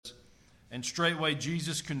And straightway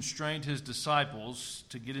Jesus constrained his disciples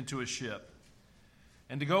to get into a ship,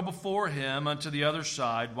 and to go before him unto the other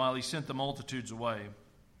side, while he sent the multitudes away.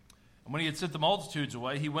 And when he had sent the multitudes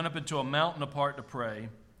away, he went up into a mountain apart to pray.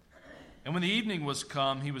 And when the evening was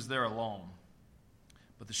come, he was there alone.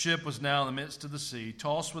 But the ship was now in the midst of the sea,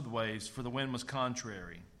 tossed with waves, for the wind was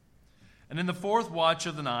contrary. And in the fourth watch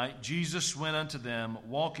of the night, Jesus went unto them,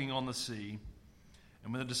 walking on the sea.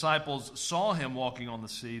 And when the disciples saw him walking on the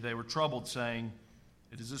sea, they were troubled, saying,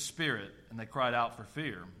 It is a spirit, and they cried out for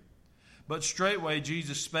fear. But straightway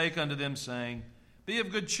Jesus spake unto them, saying, Be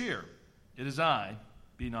of good cheer, it is I,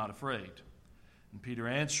 be not afraid. And Peter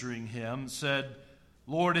answering him said,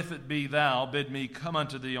 Lord, if it be thou, bid me come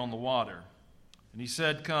unto thee on the water. And he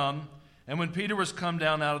said, Come. And when Peter was come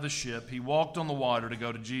down out of the ship, he walked on the water to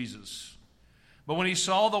go to Jesus. But when he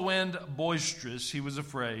saw the wind boisterous, he was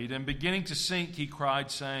afraid, and beginning to sink, he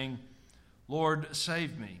cried, saying, Lord,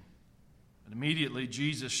 save me. And immediately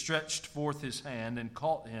Jesus stretched forth his hand and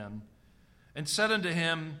caught him, and said unto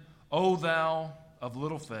him, O thou of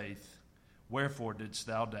little faith, wherefore didst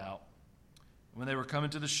thou doubt? And when they were come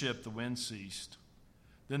into the ship, the wind ceased.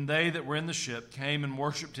 Then they that were in the ship came and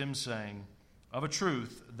worshipped him, saying, Of a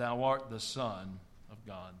truth, thou art the Son of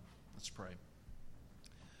God. Let's pray.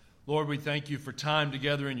 Lord, we thank you for time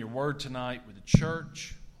together in your word tonight with the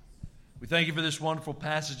church. We thank you for this wonderful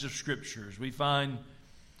passage of Scriptures. We find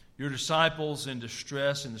your disciples in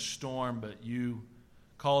distress in the storm, but you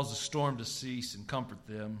cause the storm to cease and comfort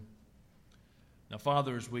them. Now,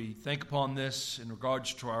 Father, as we think upon this in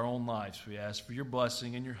regards to our own lives, we ask for your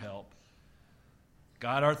blessing and your help.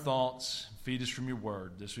 Guide our thoughts, feed us from your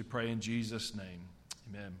word. This we pray in Jesus' name.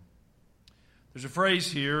 Amen. There's a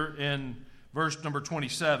phrase here in verse number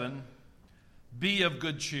 27, be of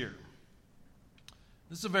good cheer.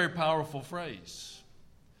 This is a very powerful phrase.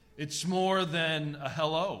 It's more than a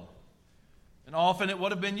hello. And often it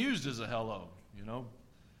would have been used as a hello,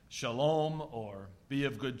 shalom or be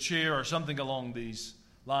of good cheer or something along these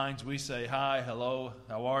lines. We say hi, hello,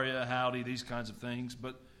 how are you, howdy, these kinds of things.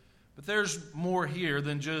 But there's more here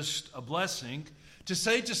than just a blessing. To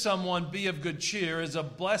say to someone, be of good cheer, is a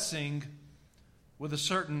blessing with a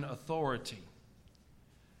certain authority.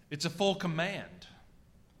 It's a full command.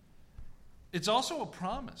 It's also a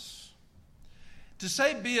promise. To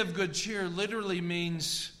say be of good cheer literally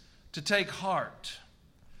means to take heart,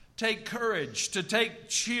 take courage, to take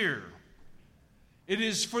cheer. It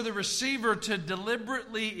is for the receiver to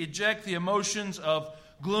deliberately eject the emotions of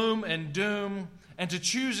gloom and doom and to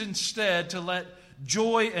choose instead to let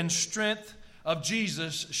joy and strength of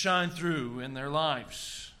Jesus shine through in their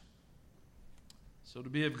lives. So to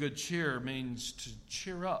be of good cheer means to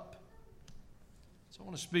cheer up. So I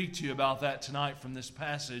want to speak to you about that tonight from this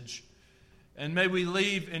passage. And may we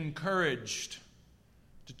leave encouraged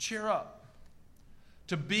to cheer up,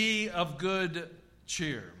 to be of good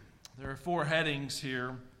cheer. There are 4 headings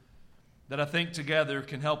here that I think together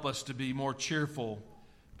can help us to be more cheerful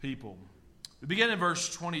people. We begin in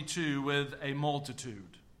verse 22 with a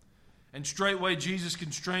multitude. And straightway Jesus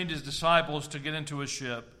constrained his disciples to get into a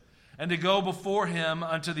ship and to go before him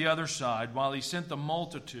unto the other side, while he sent the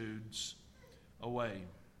multitudes away.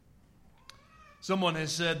 Someone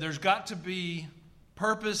has said there's got to be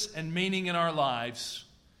purpose and meaning in our lives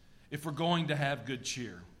if we're going to have good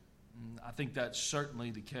cheer. I think that's certainly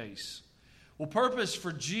the case. Well, purpose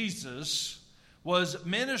for Jesus was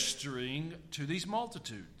ministering to these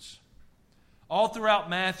multitudes. All throughout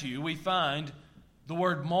Matthew, we find the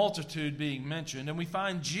word multitude being mentioned, and we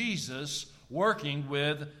find Jesus working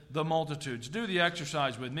with the multitudes. Do the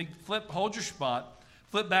exercise with me. Hold your spot.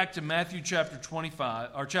 Flip back to Matthew chapter 25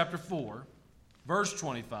 or chapter 4, verse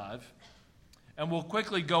 25, and we'll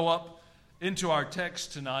quickly go up into our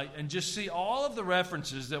text tonight and just see all of the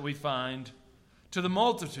references that we find to the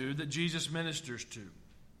multitude that Jesus ministers to.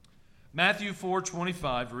 Matthew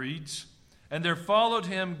 4:25 reads, And there followed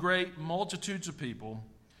him great multitudes of people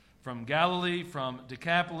from Galilee, from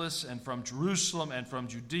Decapolis, and from Jerusalem, and from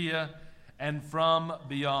Judea, and from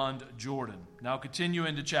beyond Jordan. Now continue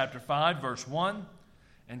into chapter 5, verse 1.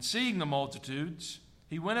 And seeing the multitudes,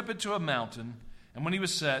 he went up into a mountain, and when he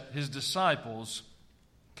was set, his disciples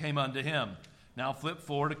came unto him. Now flip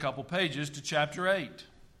forward a couple pages to chapter 8.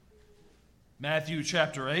 Matthew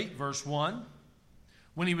chapter 8, verse 1.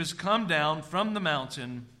 When he was come down from the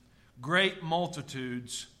mountain, great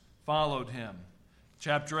multitudes followed him.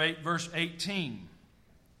 Chapter 8, verse 18.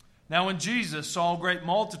 Now when Jesus saw great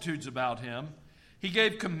multitudes about him, he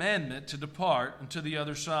gave commandment to depart unto the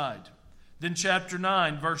other side. Then chapter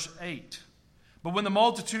 9, verse 8. But when the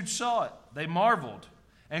multitude saw it, they marveled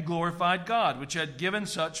and glorified God, which had given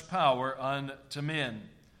such power unto men.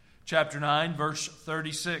 chapter 9, verse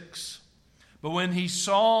 36. But when he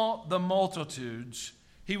saw the multitudes,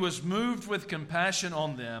 he was moved with compassion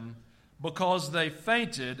on them, because they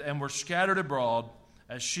fainted and were scattered abroad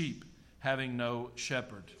as sheep having no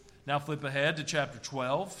shepherd. Now flip ahead to chapter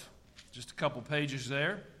 12, just a couple pages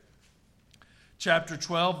there. Chapter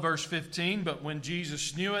 12, verse 15, but when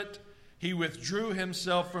Jesus knew it, he withdrew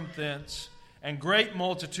himself from thence, and great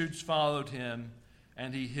multitudes followed him,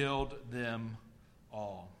 and he healed them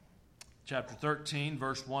all. Chapter 13,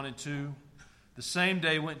 verse 1 and 2, the same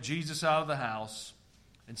day went Jesus out of the house,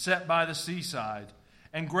 and sat by the seaside,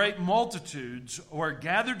 and great multitudes were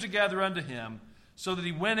gathered together unto him, so that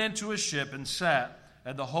he went into a ship and sat,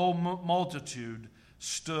 and the whole multitude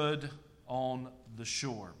stood on the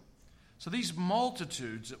shore. So these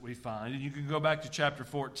multitudes that we find, and you can go back to chapter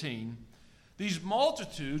 14, these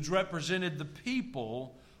multitudes represented the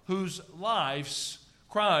people whose lives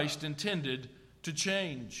Christ intended to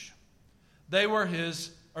change. They were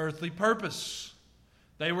his earthly purpose.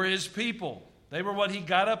 They were his people. They were what he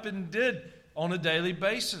got up and did on a daily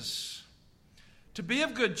basis. To be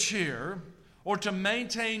of good cheer, or to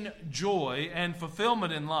maintain joy and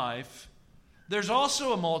fulfillment in life, there's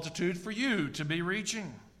also a multitude for you to be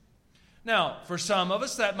reaching. Now, for some of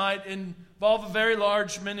us, that might involve a very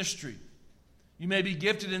large ministry. You may be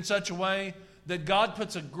gifted in such a way that God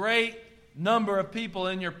puts a great number of people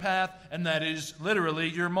in your path, and that is literally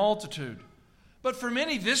your multitude. But for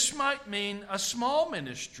many, this might mean a small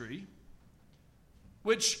ministry,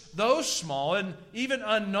 which those small and even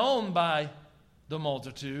unknown by the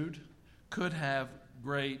multitude could have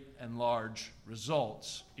great and large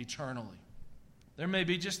results eternally. There may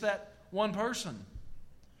be just that one person,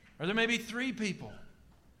 or there may be 3 people,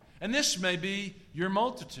 and this may be your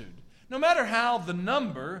multitude. No matter how the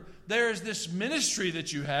number, there is this ministry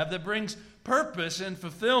that you have that brings purpose and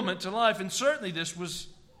fulfillment to life, and certainly this was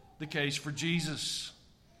the case for Jesus.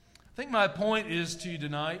 I think my point is to you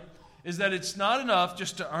tonight is that it's not enough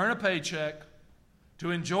just to earn a paycheck,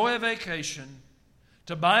 to enjoy a vacation,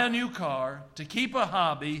 to buy a new car, to keep a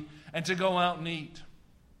hobby, and to go out and eat.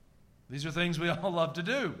 These are things we all love to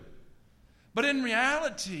do. But in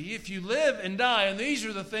reality, if you live and die, and these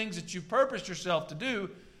are the things that you purposed yourself to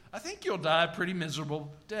do, I think you'll die a pretty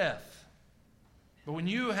miserable death. But when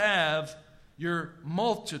you have your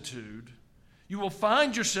multitude, you will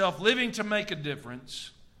find yourself living to make a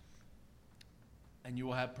difference, and you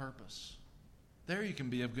will have purpose. There you can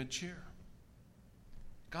be of good cheer.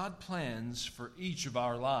 God plans for each of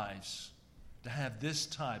our lives to have this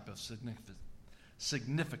type of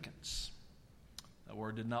significance. That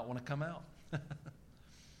word did not want to come out.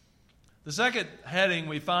 The second heading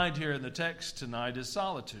we find here in the text tonight is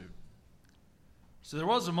solitude. So there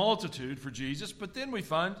was a multitude for Jesus, but then we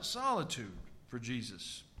find solitude for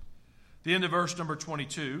Jesus. At the end of verse number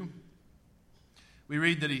 22, we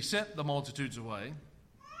read that he sent the multitudes away.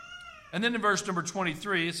 And then in verse number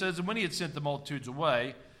 23, it says, and when he had sent the multitudes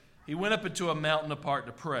away, he went up into a mountain apart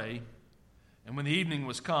to pray. And when the evening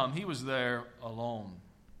was come, he was there alone.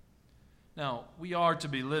 Now, we are to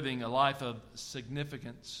be living a life of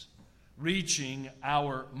significance, reaching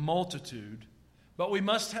our multitude, but we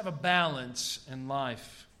must have a balance in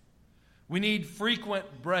life. We need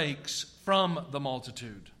frequent breaks from the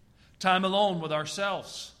multitude. Time alone with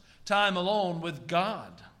ourselves. Time alone with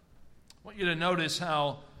God. I want you to notice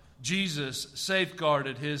how Jesus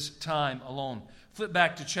safeguarded his time alone. Flip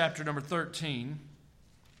back to chapter number 13.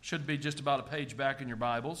 Should be just about a page back in your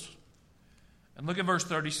Bibles. And look at verse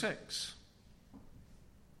 36.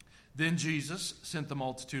 Then Jesus sent the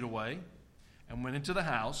multitude away and went into the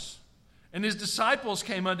house. And his disciples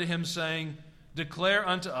came unto him, saying, declare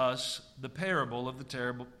unto us the parable of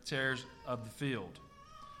the tares of the field.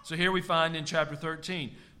 So here we find in chapter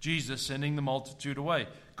 13, Jesus sending the multitude away.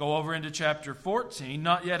 Go over into chapter 14,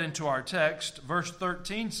 not yet into our text. Verse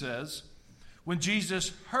 13 says, when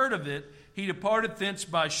Jesus heard of it, he departed thence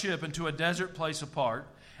by ship into a desert place apart.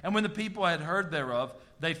 And when the people had heard thereof,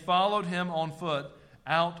 they followed him on foot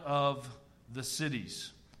out of the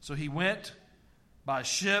cities. So he went by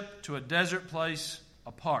ship to a desert place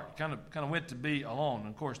apart. Kind of went to be alone. And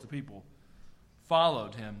of course, the people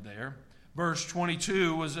followed him there. Verse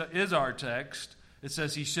 22 is our text. It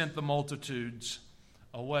says he sent the multitudes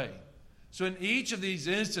away. So in each of these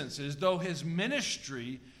instances, though his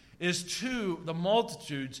ministry is to the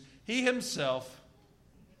multitudes, he himself,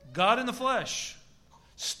 God in the flesh,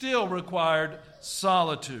 still required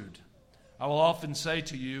solitude. I will often say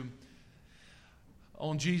to you,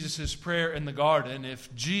 on Jesus' prayer in the garden,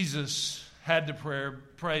 if Jesus had to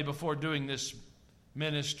pray before doing this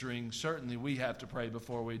ministering, certainly we have to pray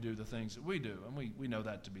before we do the things that we do, and we know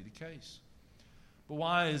that to be the case. But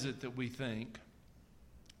why is it that we think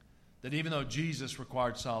that even though Jesus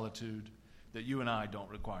required solitude, that you and I don't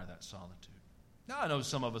require that solitude? Now, I know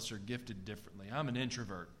some of us are gifted differently. I'm an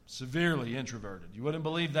introvert, severely introverted. You wouldn't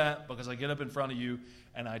believe that because I get up in front of you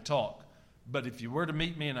and I talk. But if you were to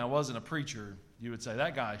meet me and I wasn't a preacher, you would say,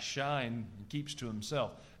 that guy's shy and keeps to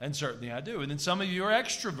himself. And certainly I do. And then some of you are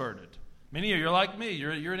extroverted. Many of you are like me.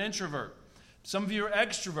 You're an introvert. Some of you are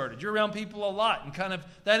extroverted. You're around people a lot and kind of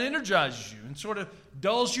that energizes you and sort of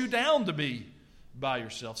dulls you down to be by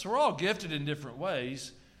yourself. So we're all gifted in different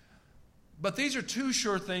ways. But these are two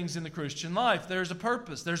sure things in the Christian life. There's a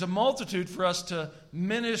purpose. There's a multitude for us to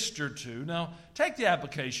minister to. Now, take the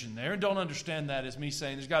application there and don't understand that as me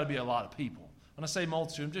saying there's got to be a lot of people. When I say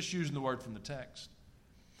multitude, I'm just using the word from the text.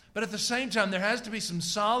 But at the same time, there has to be some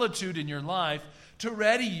solitude in your life to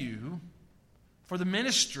ready you for the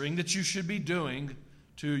ministering that you should be doing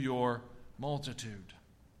to your multitude.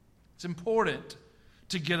 It's important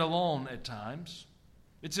to get alone at times.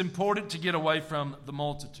 It's important to get away from the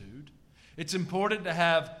multitude. It's important to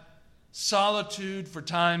have solitude for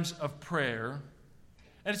times of prayer.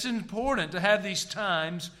 And it's important to have these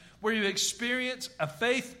times where you experience a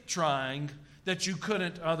faith trying that you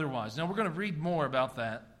couldn't otherwise. Now, we're going to read more about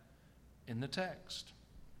that in the text.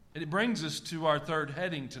 And it brings us to our third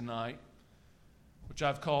heading tonight, which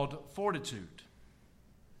I've called fortitude.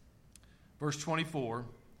 Verse 24,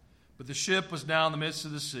 but the ship was now in the midst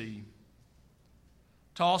of the sea,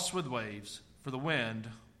 tossed with waves, for the wind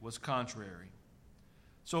was contrary.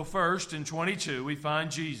 So first, in 22, we find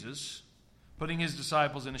Jesus putting his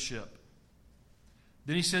disciples in a ship.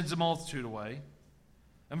 Then he sends the multitude away.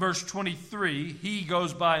 In verse 23, he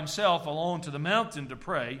goes by himself alone to the mountain to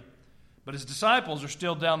pray, but his disciples are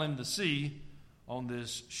still down in the sea on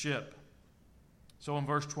this ship. So in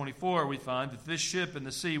verse 24, we find that this ship in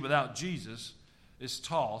the sea without Jesus is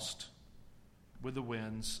tossed with the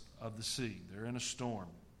winds of the sea. They're in a storm.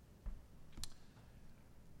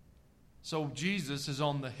 So Jesus is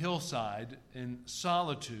on the hillside in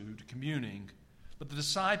solitude, communing, but the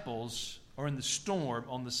disciples are in the storm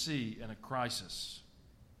on the sea in a crisis.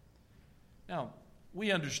 Now,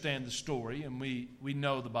 we understand the story and we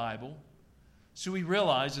know the Bible, so we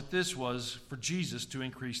realize that this was for Jesus to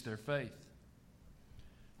increase their faith.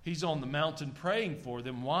 He's on the mountain praying for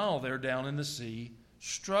them while they're down in the sea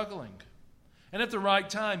struggling. And at the right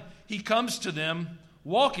time, he comes to them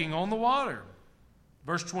walking on the water.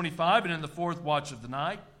 Verse 25, and in the fourth watch of the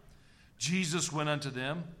night, Jesus went unto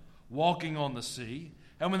them, walking on the sea.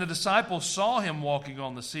 And when the disciples saw him walking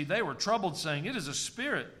on the sea, they were troubled, saying, it is a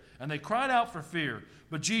spirit. And they cried out for fear.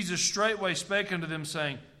 But Jesus straightway spake unto them,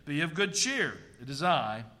 saying, be of good cheer, it is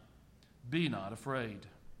I, be not afraid.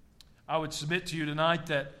 I would submit to you tonight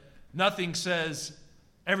that nothing says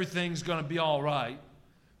everything's going to be all right,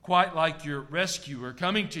 quite like your rescuer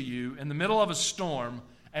coming to you in the middle of a storm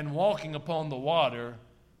and walking upon the water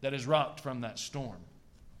that is rocked from that storm.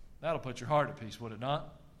 That'll put your heart at peace, would it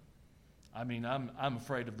not? I mean, I'm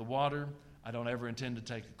afraid of the water. I don't ever intend to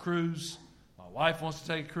take a cruise. My wife wants to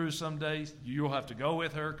take a cruise some days. You'll have to go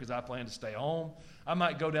with her because I plan to stay home. I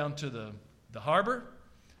might go down to the harbor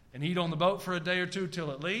and eat on the boat for a day or two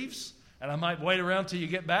till it leaves. And I might wait around till you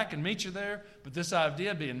get back and meet you there. But this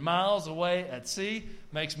idea of being miles away at sea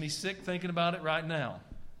makes me sick thinking about it right now.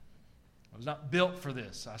 I was not built for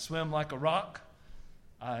this. I swim like a rock.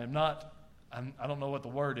 I don't know what the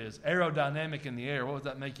word is. Aerodynamic in the air. What would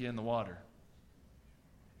that make you in the water?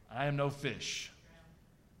 I am no fish.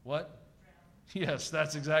 What? Yes,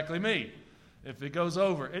 that's exactly me. If it goes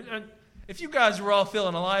over. If you guys were all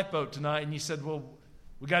filling a lifeboat tonight and you said, well,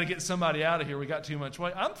 we got to get somebody out of here. We got too much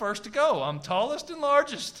weight. I'm first to go. I'm tallest and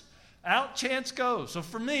largest. Out chance goes. So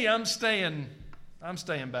for me, I'm staying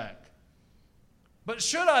back. But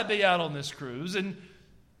should I be out on this cruise, and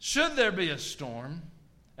should there be a storm,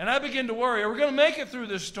 and I begin to worry, are we going to make it through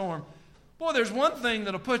this storm? Boy, there's one thing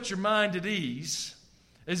that'll put your mind at ease,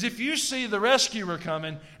 is if you see the rescuer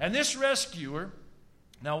coming, and this rescuer,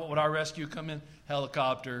 now what would our rescue come in?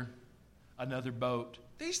 Helicopter, another boat.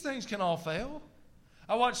 These things can all fail.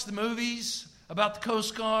 I watch the movies about the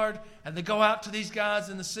Coast Guard, and they go out to these guys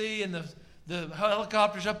in the sea, and the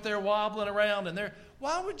helicopter's up there wobbling around, and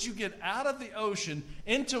why would you get out of the ocean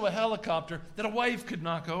into a helicopter that a wave could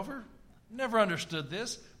knock over? Never understood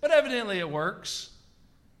this, but evidently it works.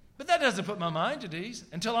 But that doesn't put my mind at ease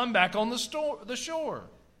until I'm back on the shore.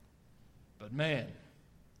 But man,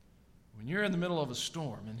 when you're in the middle of a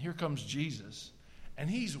storm, and here comes Jesus, and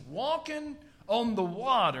he's walking on the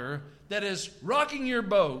water that is rocking your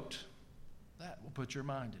boat, that will put your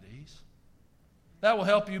mind at ease. That will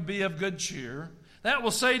help you be of good cheer. That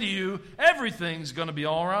will say to you, everything's going to be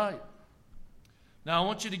all right. Now I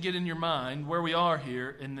want you to get in your mind where we are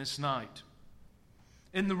here in this night.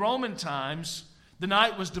 In the Roman times, the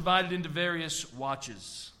night was divided into various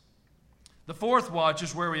watches. The fourth watch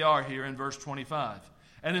is where we are here in verse 25.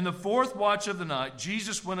 And in the fourth watch of the night,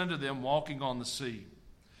 Jesus went unto them walking on the sea.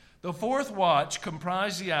 The fourth watch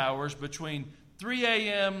comprised the hours between 3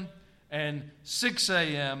 a.m. and 6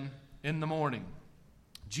 a.m. in the morning.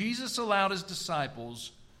 Jesus allowed his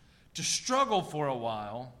disciples to struggle for a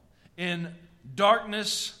while in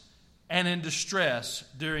darkness and in distress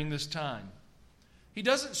during this time. He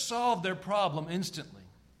doesn't solve their problem instantly.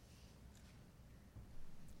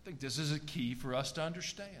 I think this is a key for us to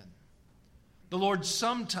understand. The Lord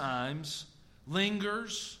sometimes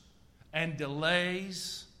lingers and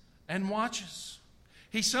delays and watches.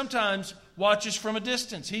 He sometimes watches from a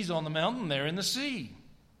distance. He's on the mountain, they're in the sea.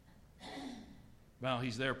 Well,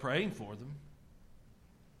 he's there praying for them.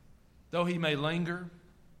 Though he may linger,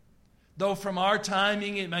 though from our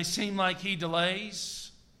timing it may seem like he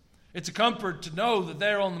delays, it's a comfort to know that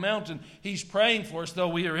there on the mountain he's praying for us, though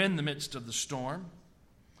we are in the midst of the storm,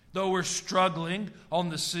 though we're struggling on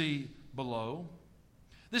the sea below.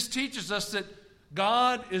 This teaches us that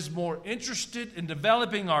God is more interested in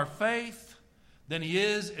developing our faith than he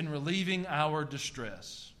is in relieving our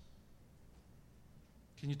distress.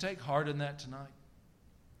 Can you take heart in that tonight?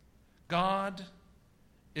 God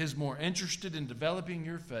is more interested in developing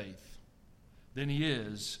your faith than he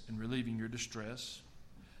is in relieving your distress.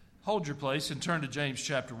 Hold your place and turn to James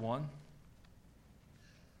chapter 1.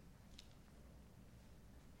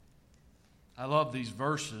 I love these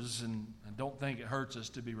verses, and I don't think it hurts us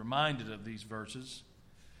to be reminded of these verses.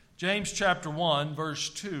 James chapter 1, verse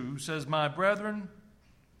 2 says, My brethren,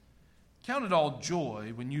 count it all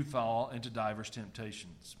joy when you fall into divers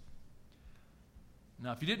temptations.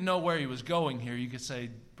 Now, if you didn't know where he was going here, you could say,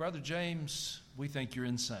 Brother James, we think you're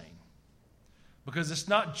insane. Because it's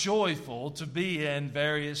not joyful to be in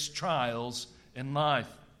various trials in life.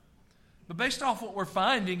 But based off what we're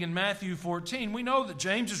finding in Matthew 14, we know that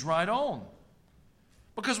James is right on.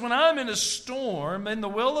 Because when I'm in a storm, in the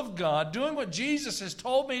will of God, doing what Jesus has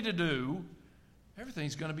told me to do,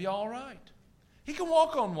 everything's going to be all right. He can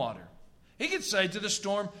walk on water. He can say to the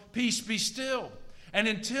storm, peace, be still. And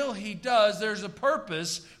until he does, there's a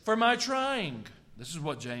purpose for my trying. This is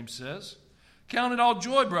what James says. Count it all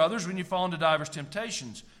joy, brothers, when you fall into divers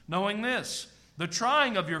temptations, knowing this, the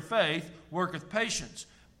trying of your faith worketh patience.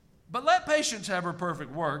 But let patience have her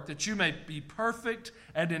perfect work, that you may be perfect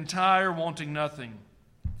and entire, wanting nothing.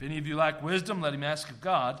 If any of you lack wisdom, let him ask of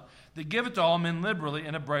God, that giveth to all men liberally,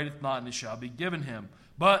 and upbraideth not, and it shall be given him.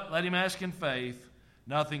 But let him ask in faith,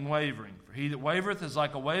 nothing wavering. For he that wavereth is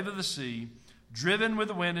like a wave of the sea, driven with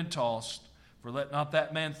the wind and tossed. For let not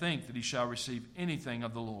that man think that he shall receive anything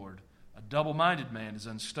of the Lord. A double-minded man is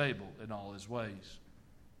unstable in all his ways.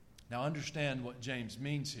 Now understand what James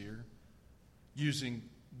means here, using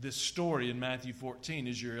this story in Matthew 14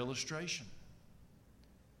 as your illustration.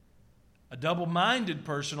 A double-minded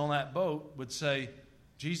person on that boat would say,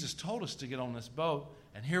 Jesus told us to get on this boat,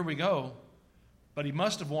 and here we go, but he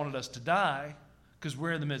must have wanted us to die because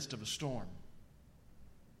we're in the midst of a storm.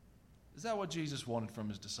 Is that what Jesus wanted from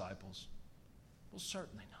his disciples? Well,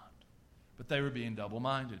 certainly not. But they were being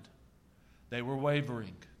double-minded. They were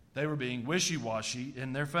wavering. They were being wishy-washy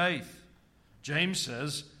in their faith. James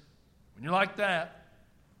says, when you're like that,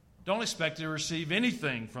 don't expect to receive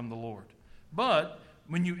anything from the Lord. But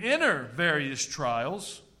when you enter various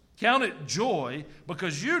trials, count it joy,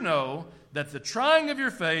 because you know that the trying of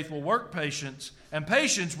your faith will work patience, and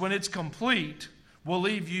patience, when it's complete, will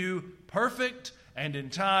leave you perfect and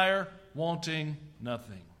entire, wanting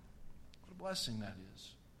nothing. What a blessing that is.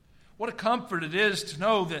 What a comfort it is to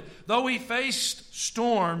know that though we faced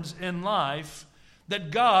storms in life, that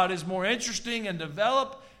God is more interested in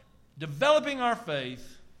developing our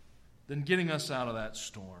faith than getting us out of that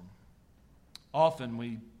storm. Often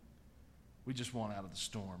we just want out of the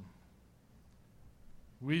storm.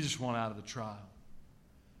 We just want out of the trial.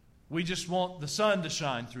 We just want the sun to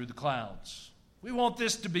shine through the clouds. We want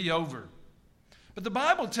this to be over. But the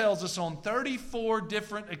Bible tells us on 34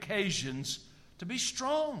 different occasions to be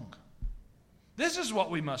strong. This is what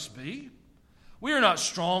we must be. We are not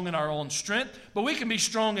strong in our own strength, but we can be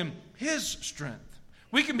strong in his strength.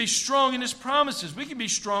 We can be strong in his promises. We can be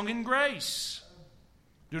strong in grace.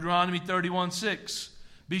 Deuteronomy 31:6.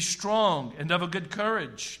 Be strong and of a good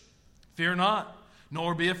courage. Fear not,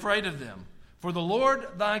 nor be afraid of them. For the Lord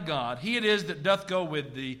thy God, he it is that doth go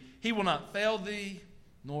with thee. He will not fail thee,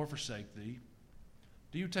 nor forsake thee.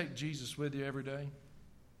 Do you take Jesus with you every day?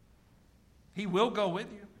 He will go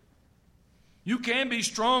with you. You can be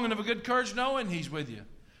strong and of a good courage knowing he's with you.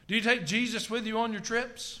 Do you take Jesus with you on your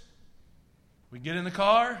trips? We get in the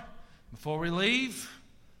car. Before we leave,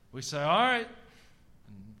 we say, all right.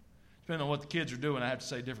 And depending on what the kids are doing, I have to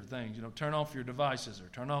say different things. Turn off your devices or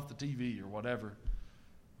turn off the TV or whatever.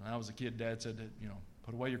 When I was a kid, Dad said that,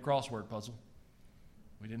 put away your crossword puzzle.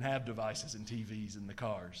 We didn't have devices and TVs in the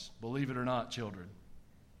cars. Believe it or not, children.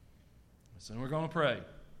 So we're going to pray.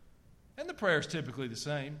 And the prayer is typically the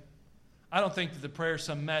same. I don't think that the prayer is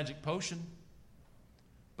some magic potion.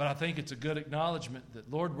 But I think it's a good acknowledgement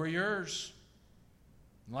that, Lord, we're yours.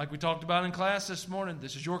 And like we talked about in class this morning,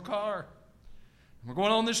 this is your car. We're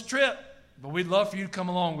going on this trip, but we'd love for you to come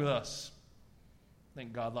along with us. I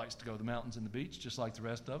think God likes to go to the mountains and the beach just like the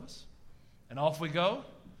rest of us. And off we go,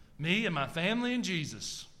 me and my family and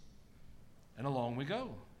Jesus. And along we go.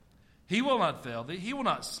 He will not fail thee. He will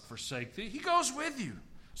not forsake thee. He goes with you.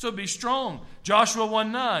 So be strong. Joshua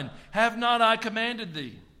 1:9, have not I commanded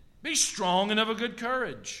thee? Be strong and of a good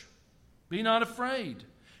courage. Be not afraid,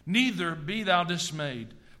 neither be thou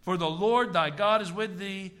dismayed. For the Lord thy God is with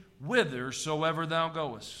thee whithersoever thou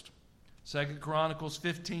goest. 2 Chronicles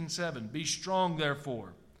 15:7, be strong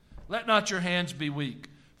therefore. Let not your hands be weak,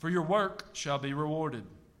 for your work shall be rewarded.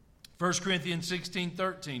 1 Corinthians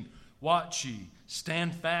 16:13, watch ye,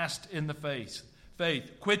 stand fast in the faith.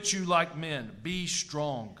 Quit you like men, be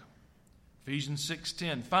strong. Ephesians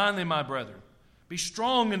 6:10, finally, my brethren, be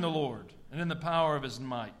strong in the Lord and in the power of his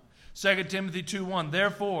might. 2 Timothy 2:1,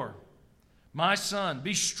 therefore, my son,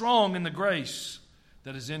 be strong in the grace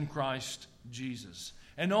that is in Christ Jesus.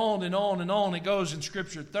 And on and on and on it goes in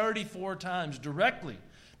Scripture 34 times directly.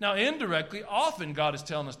 Now, indirectly, often God is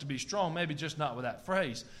telling us to be strong, maybe just not with that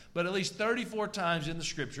phrase, but at least 34 times in the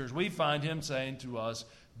Scriptures we find him saying to us,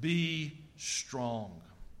 be strong.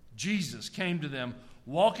 Jesus came to them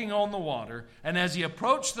walking on the water, and as he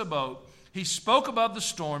approached the boat, he spoke above the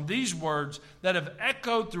storm these words that have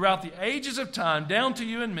echoed throughout the ages of time down to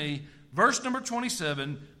you and me. Verse number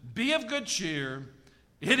 27, be of good cheer,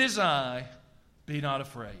 it is I, be not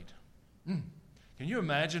afraid. Can you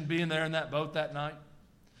imagine being there in that boat that night?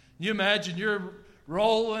 Can you imagine you're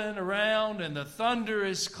rolling around and the thunder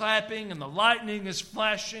is clapping and the lightning is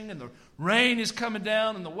flashing and the rain is coming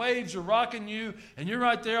down and the waves are rocking you and you're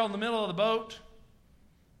right there in the middle of the boat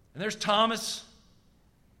and there's Thomas.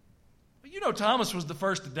 You know Thomas was the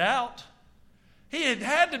first to doubt. He had to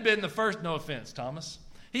have been the first, no offense, Thomas.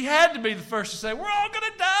 He had to be the first to say, we're all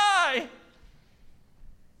going to die.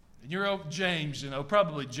 And you're James,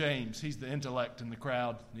 probably James. He's the intellect in the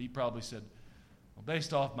crowd. And he probably said, well,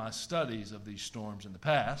 based off my studies of these storms in the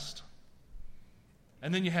past.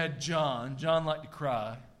 And then you had John. John liked to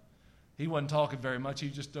cry. He wasn't talking very much. He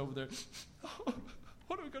was just over there,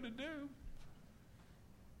 what are we going to do?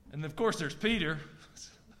 And of course there's Peter.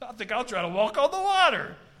 I think I'll try to walk on the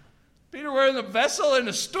water. Peter, we're in the vessel in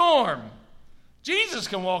a storm. Jesus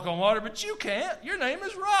can walk on water, but you can't. Your name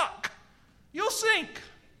is Rock. You'll sink.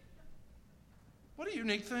 What a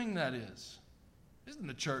unique thing that is. Isn't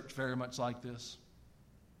the church very much like this?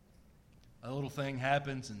 A little thing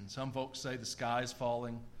happens, and some folks say the sky is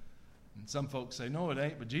falling. And some folks say, no, it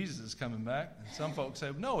ain't, but Jesus is coming back. And some folks say,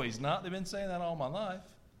 no, he's not. They've been saying that all my life.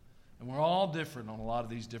 And we're all different on a lot of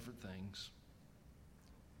these different things.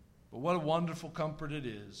 But what a wonderful comfort it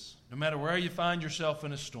is, no matter where you find yourself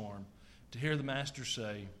in a storm, to hear the Master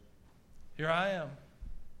say, here I am.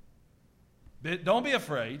 Don't be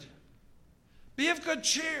afraid. Be of good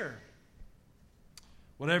cheer.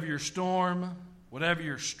 Whatever your storm, whatever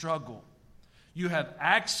your struggle, you have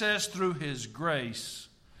access through his grace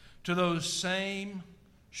to those same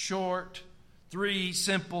short, 3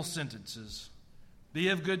 simple sentences. Be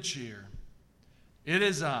of good cheer. It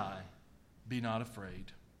is I. Be not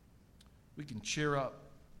afraid. We can cheer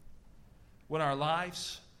up when our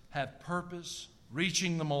lives have purpose,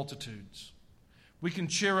 reaching the multitudes. We can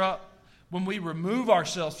cheer up when we remove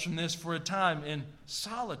ourselves from this for a time in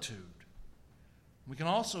solitude. We can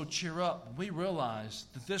also cheer up when we realize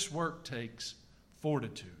that this work takes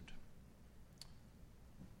fortitude.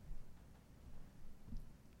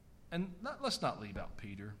 And let's not leave out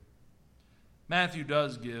Peter. Matthew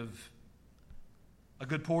does give a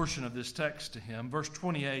good portion of this text to him. Verse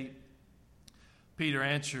 28, Peter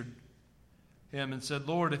answered him and said,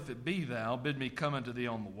 Lord, if it be thou, bid me come unto thee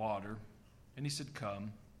on the water. And he said,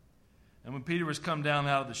 come. And when Peter was come down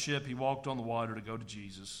out of the ship, he walked on the water to go to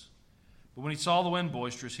Jesus. But when he saw the wind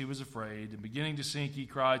boisterous, he was afraid, and beginning to sink, he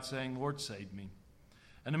cried, saying, Lord, save me.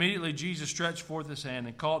 And immediately Jesus stretched forth his hand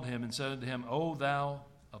and caught him and said unto him, O thou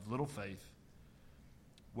of little faith,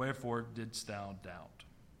 wherefore didst thou doubt?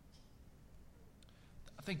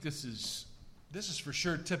 I think this is for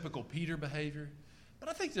sure typical Peter behavior, but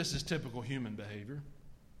I think this is typical human behavior.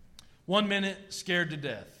 1 minute, scared to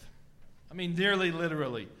death. I mean, nearly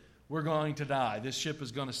literally, we're going to die. This ship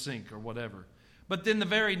is going to sink or whatever. But then the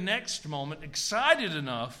very next moment, excited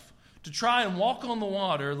enough to try and walk on the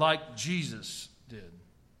water like Jesus did.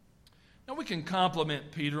 Now, we can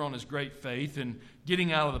compliment Peter on his great faith in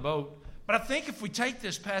getting out of the boat, but I think if we take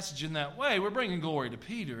this passage in that way, we're bringing glory to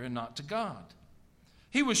Peter and not to God.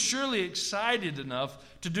 He was surely excited enough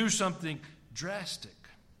to do something drastic.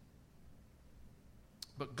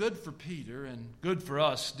 But good for Peter and good for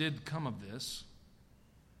us did come of this.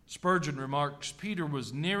 Spurgeon remarks, Peter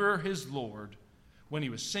was nearer his Lord when he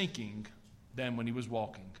was sinking than when he was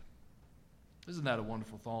walking. Isn't that a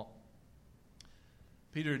wonderful thought?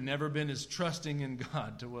 Peter had never been as trusting in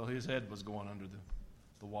God till his head was going under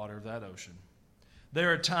the water of that ocean.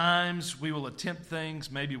 There are times we will attempt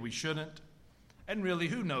things maybe we shouldn't. And really,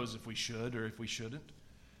 who knows if we should or if we shouldn't?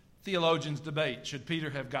 Theologians debate, should Peter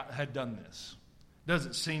had done this?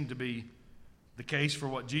 Doesn't seem to be the case for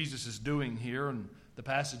what Jesus is doing here, and the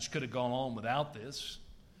passage could have gone on without this.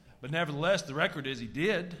 But nevertheless, the record is he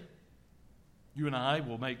did. You and I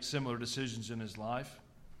will make similar decisions in his life,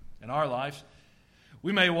 in our lives.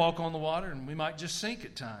 We may walk on the water and we might just sink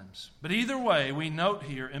at times. But either way, we note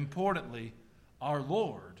here, importantly, our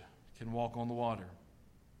Lord can walk on the water.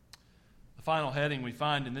 The final heading we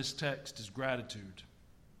find in this text is gratitude.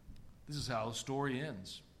 This is how the story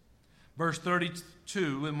ends. Verse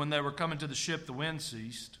 32, and when they were coming to the ship, the wind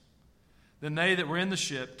ceased. Then they that were in the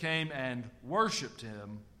ship came and worshipped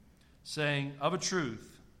him, saying, of a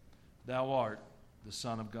truth, thou art the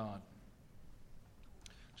Son of God.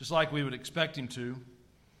 Just like we would expect him to,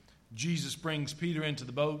 Jesus brings Peter into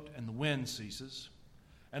the boat and the wind ceases.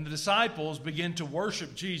 And the disciples begin to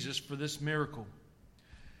worship Jesus for this miracle.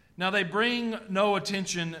 Now, they bring no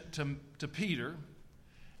attention to Peter.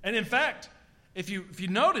 And in fact, if you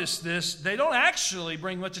notice this, they don't actually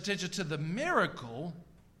bring much attention to the miracle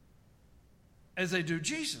as they do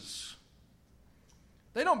Jesus.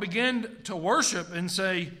 They don't begin to worship and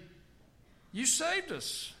say, you saved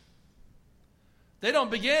us. They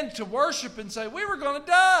don't begin to worship and say, we were going to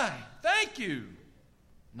die. Thank you.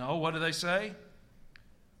 No, what do they say?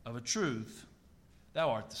 Of a truth,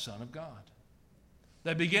 thou art the Son of God.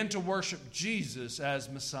 They begin to worship Jesus as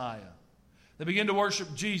Messiah. They begin to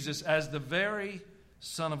worship Jesus as the very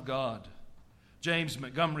Son of God. James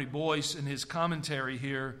Montgomery Boyce, in his commentary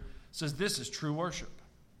here, says this is true worship.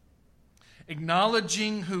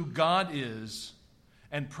 Acknowledging who God is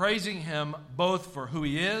and praising him both for who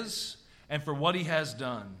he is and for what he has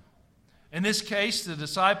done. In this case, the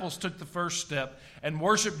disciples took the first step and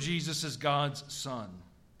worshiped Jesus as God's Son.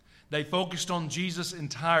 They focused on Jesus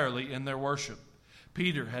entirely in their worship.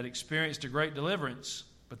 Peter had experienced a great deliverance,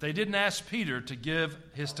 but they didn't ask Peter to give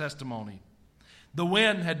his testimony. The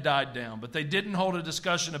wind had died down, but they didn't hold a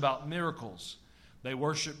discussion about miracles. They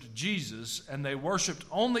worshiped Jesus, and they worshiped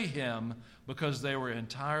only him because they were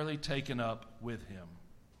entirely taken up with him.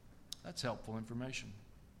 That's helpful information.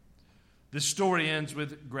 This story ends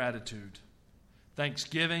with gratitude,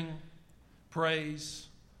 thanksgiving, praise,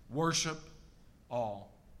 worship, all.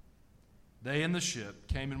 They in the ship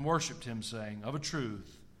came and worshiped him, saying, of a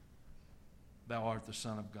truth, thou art the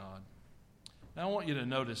Son of God. Now I want you to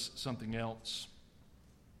notice something else.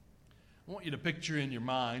 I want you to picture in your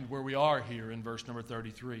mind where we are here in verse number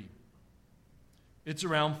 33. It's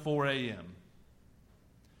around 4 a.m.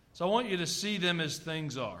 So I want you to see them as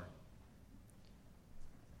things are.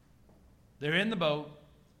 They're in the boat.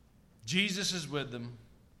 Jesus is with them.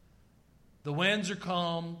 The winds are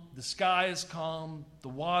calm. The sky is calm. The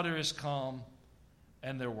water is calm.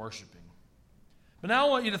 And they're worshiping. But now I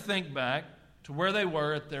want you to think back to where they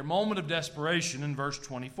were at their moment of desperation in verse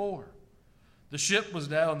 24. The ship was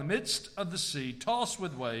now in the midst of the sea, tossed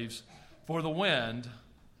with waves, for the wind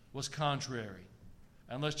was contrary.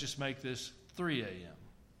 And let's just make this 3 a.m.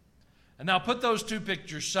 And now put those two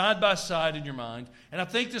pictures side by side in your mind, and I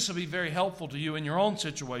think this will be very helpful to you in your own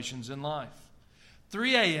situations in life.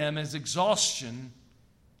 3 a.m. is exhaustion.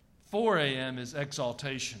 4 a.m. is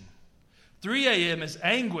exaltation. 3 a.m. is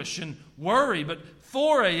anguish and worry, but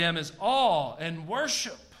 4 a.m. is awe and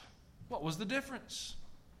worship. What was the difference?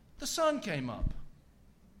 The sun came up.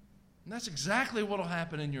 And that's exactly what will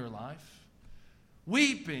happen in your life.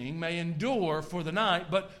 Weeping may endure for the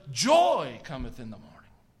night, but joy cometh in the morning.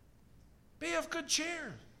 Be of good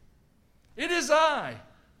cheer. It is I.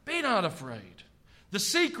 Be not afraid. The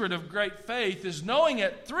secret of great faith is knowing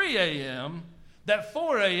at 3 a.m. that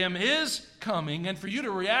 4 a.m. is coming, and for you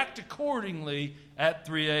to react accordingly at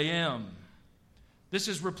 3 a.m. This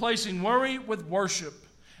is replacing worry with worship,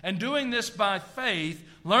 and doing this by faith,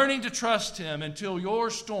 learning to trust him until your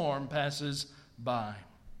storm passes by.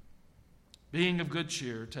 Being of good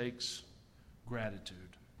cheer takes gratitude.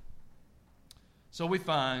 So we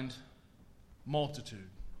find multitude,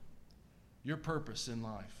 your purpose in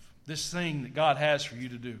life, this thing that God has for you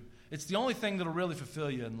to do. It's the only thing that will really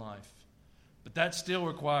fulfill you in life. But that still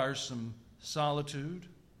requires some solitude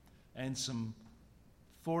and some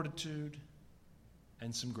fortitude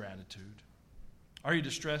and some gratitude. Are you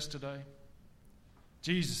distressed today?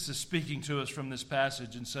 Jesus is speaking to us from this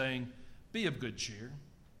passage and saying, be of good cheer.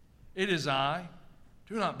 It is I.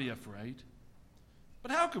 Do not be afraid.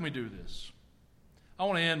 But how can we do this? I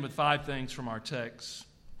want to end with 5 things from our text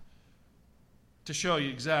to show you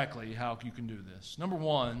exactly how you can do this. Number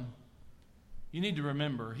 1, you need to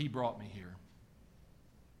remember He brought me here.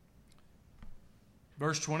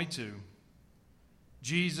 Verse 22,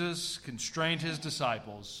 Jesus constrained His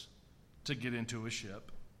disciples to get into a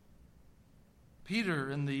ship. Peter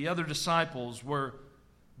and the other disciples were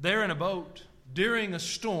there in a boat during a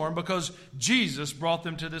storm because Jesus brought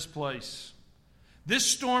them to this place. This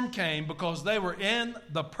storm came because they were in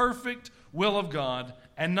the perfect will of God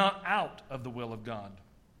and not out of the will of God.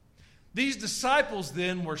 These disciples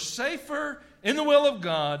then were safer in the will of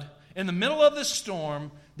God in the middle of this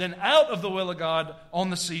storm than out of the will of God on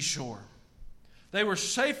the seashore. They were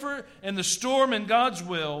safer in the storm in God's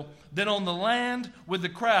will than on the land with the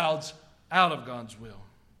crowds out of God's will.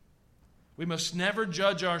 We must never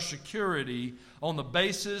judge our security on the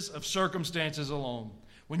basis of circumstances alone.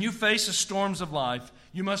 When you face the storms of life,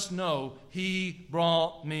 you must know He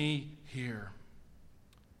brought me here.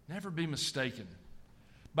 Never be mistaken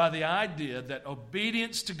by the idea that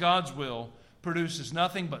obedience to God's will produces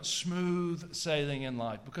nothing but smooth sailing in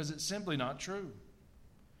life, because it's simply not true.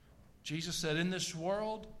 Jesus said, in this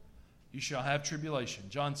world you shall have tribulation.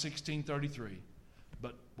 John 16:33.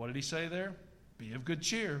 But what did He say there? Be of good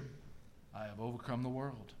cheer. I have overcome the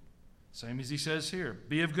world. Same as He says here.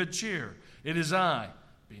 Be of good cheer. It is I.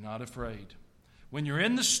 Be not afraid. When you're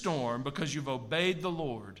in the storm because you've obeyed the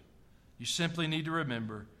Lord, you simply need to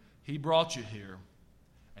remember He brought you here.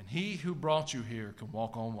 And He who brought you here can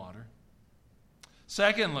walk on water.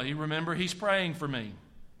 Secondly, remember He's praying for me.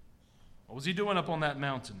 What was He doing up on that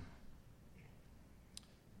mountain?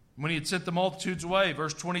 When He had sent the multitudes away,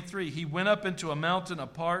 verse 23, He went up into a mountain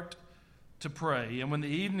apart to pray. And when the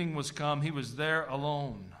evening was come, He was there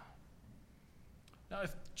alone. Now,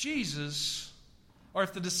 if Jesus, or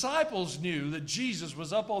if the disciples knew that Jesus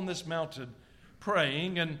was up on this mountain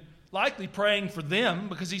praying, and likely praying for them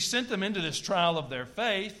because He sent them into this trial of their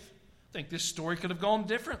faith, I think this story could have gone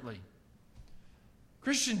differently.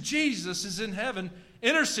 Christian, Jesus is in heaven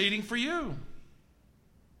interceding for you.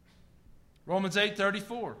 Romans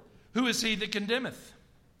 8:34. Who is he that condemneth?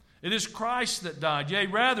 It is Christ that died, yea,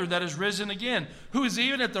 rather that is risen again, who is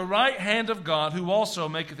even at the right hand of God, who also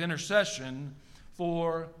maketh intercession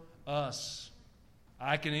for us.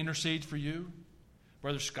 I can intercede for you.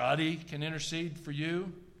 Brother Scotty can intercede for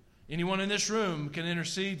you. Anyone in this room can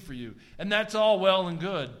intercede for you. And that's all well and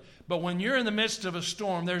good. But when you're in the midst of a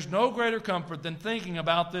storm, there's no greater comfort than thinking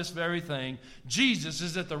about this very thing. Jesus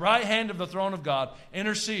is at the right hand of the throne of God,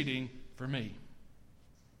 interceding for me.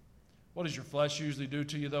 What does your flesh usually do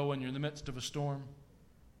to you, though, when you're in the midst of a storm?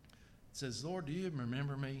 It says, Lord, do you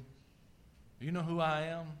remember me? Do you know who I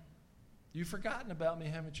am? You've forgotten about me,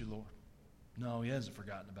 haven't you, Lord? No, He hasn't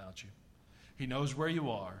forgotten about you. He knows where you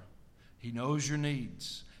are. He knows your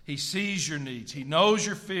needs. He sees your needs. He knows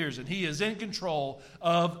your fears, and He is in control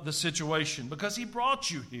of the situation because He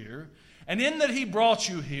brought you here. And in that He brought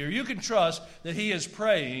you here, you can trust that He is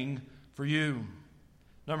praying for you.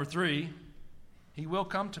 Number 3, He will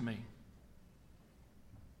come to me.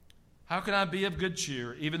 How can I be of good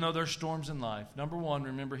cheer even though there's storms in life? Number 1,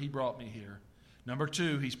 remember He brought me here. Number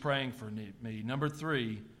 2, He's praying for me. Number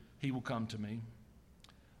 3, He will come to me.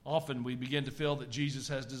 Often we begin to feel that Jesus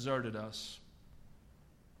has deserted us.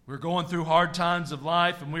 We're going through hard times of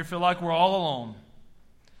life and we feel like we're all alone.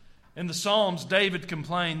 In the Psalms, David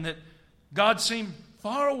complained that God seemed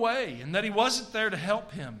far away and that He wasn't there to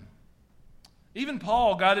help him. Even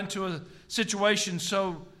Paul got into a situation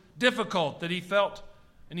so difficult that he felt,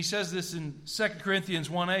 and he says this in 2 Corinthians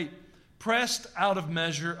 1:8, pressed out of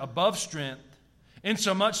measure above strength,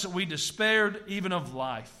 insomuch that we despaired even of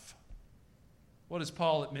life. What is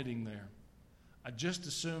Paul admitting there? I just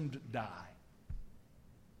assumed die.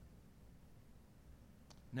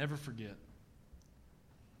 Never forget,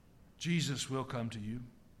 Jesus will come to you.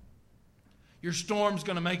 Your storm's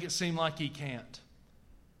going to make it seem like He can't.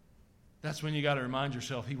 That's when you got to remind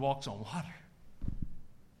yourself He walks on water.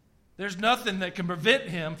 There's nothing that can prevent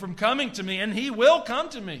Him from coming to me, and He will come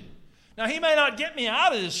to me. Now, He may not get me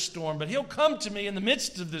out of this storm, but He'll come to me in the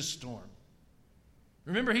midst of this storm.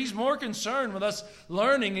 Remember, He's more concerned with us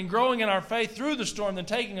learning and growing in our faith through the storm than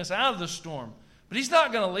taking us out of the storm. But He's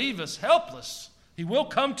not going to leave us helpless. He will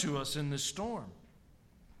come to us in this storm.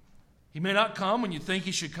 He may not come when you think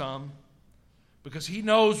He should come, because He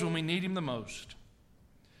knows when we need Him the most.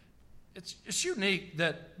 It's unique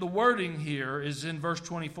that the wording here is in verse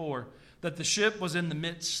 24, that the ship was in the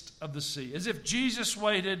midst of the sea, as if Jesus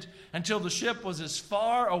waited until the ship was as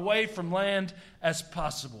far away from land as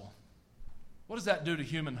possible. What does that do to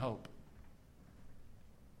human hope?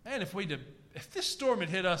 Man, if this storm had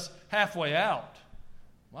hit us halfway out,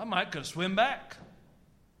 well, I might could have swum back.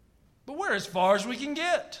 But we're as far as we can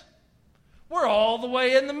get. We're all the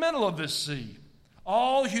way in the middle of this sea.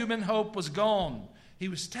 All human hope was gone. He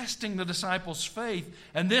was testing the disciples' faith,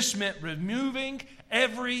 and this meant removing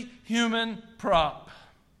every human prop.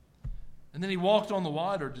 And then He walked on the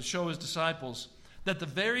water to show His disciples that the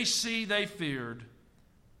very sea they feared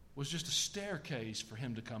was just a staircase for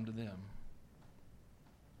Him to come to them.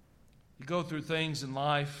 You go through things in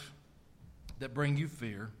life that bring you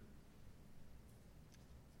fear.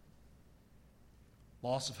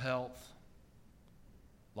 Loss of health,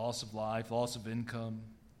 loss of life, loss of income.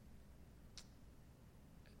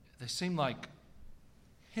 They seem like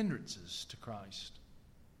hindrances to Christ.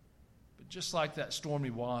 But just like that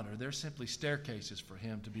stormy water, they're simply staircases for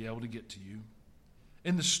Him to be able to get to you.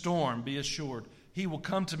 In the storm, be assured, He will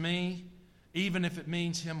come to me, even if it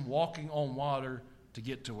means Him walking on water to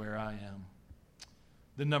get to where I am.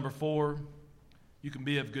 Then number 4, you can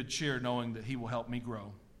be of good cheer knowing that He will help me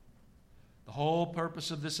grow. The whole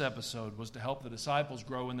purpose of this episode was to help the disciples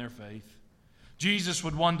grow in their faith. Jesus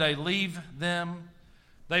would one day leave them.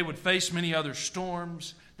 They would face many other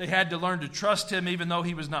storms. They had to learn to trust Him even though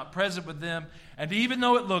He was not present with them. And even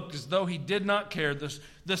though it looked as though He did not care,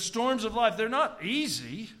 the storms of life, they're not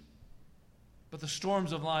easy, but the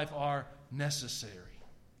storms of life are necessary.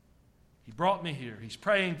 He brought me here. He's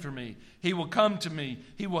praying for me. He will come to me.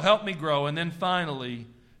 He will help me grow. And then finally,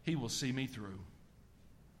 He will see me through.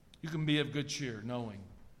 You can be of good cheer knowing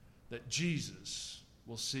that Jesus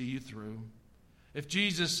will see you through. If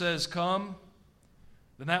Jesus says, come,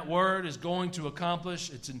 then that word is going to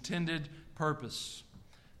accomplish its intended purpose.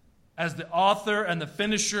 As the author and the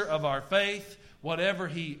finisher of our faith, whatever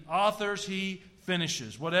He authors, He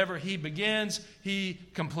finishes. Whatever He begins, He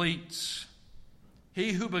completes.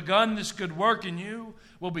 He who begun this good work in you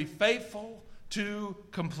will be faithful to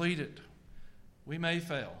complete it. We may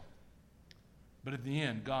fail, but at the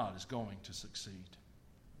end, God is going to succeed.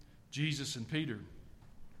 Jesus and Peter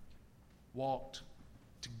walked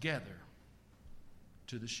together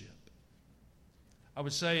to the ship. I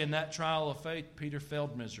would say in that trial of faith, Peter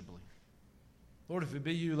failed miserably. Lord, if it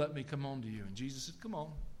be you, let me come on to you. And Jesus said, come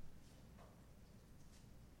on.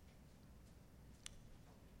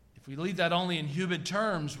 If we leave that only in human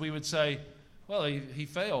terms, we would say, well, he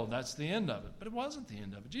failed. That's the end of it. But it wasn't the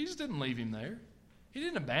end of it. Jesus didn't leave him there. He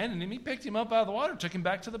didn't abandon him. He picked him up out of the water, took him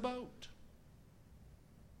back to the boat.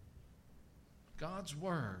 God's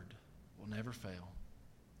word will never fail.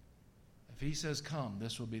 If He says come,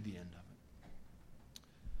 this will be the end of it.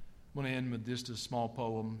 I'm going to end with just a small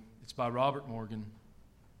poem. It's by Robert Morgan.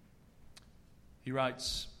 He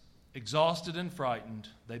writes, exhausted and frightened,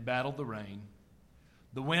 they battled the rain,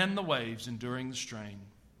 the wind, the waves, enduring the strain,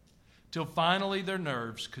 till finally their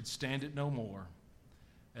nerves could stand it no more,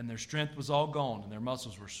 and their strength was all gone and their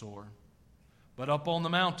muscles were sore. But up on the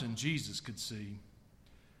mountain Jesus could see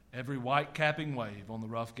every white-capping wave on the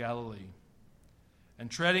rough Galilee. And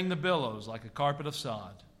treading the billows like a carpet of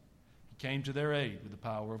sod, He came to their aid with the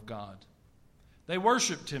power of God. They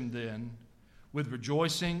worshipped Him then with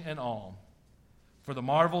rejoicing and awe for the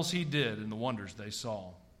marvels He did and the wonders they saw.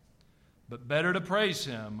 But better to praise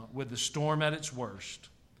Him with the storm at its worst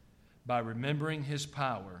by remembering His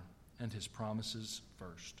power and His promises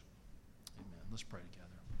first. Amen. Let's pray together.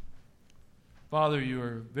 Father, You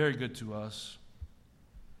are very good to us.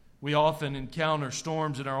 We often encounter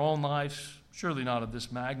storms in our own lives, surely not of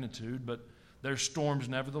this magnitude, but they're storms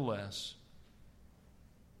nevertheless.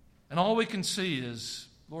 And all we can see is,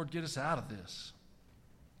 Lord, get us out of this.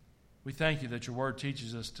 We thank You that Your word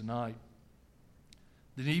teaches us tonight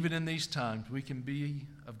that even in these times we can be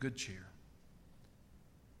of good cheer,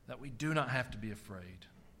 that we do not have to be afraid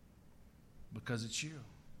because it's You.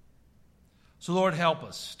 So, Lord, help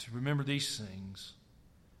us to remember these things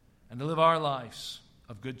and to live our lives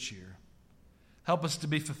of good cheer. Help us to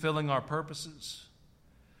be fulfilling our purposes.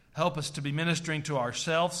 Help us to be ministering to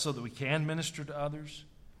ourselves so that we can minister to others.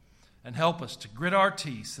 And help us to grit our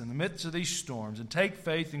teeth in the midst of these storms and take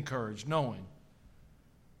faith and courage, knowing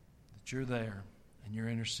that You're there and You're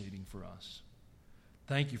interceding for us.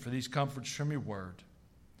 Thank You for these comforts from Your word.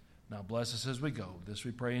 Now bless us as we go. This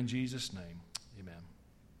we pray in Jesus' name. Amen.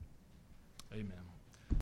 Amen.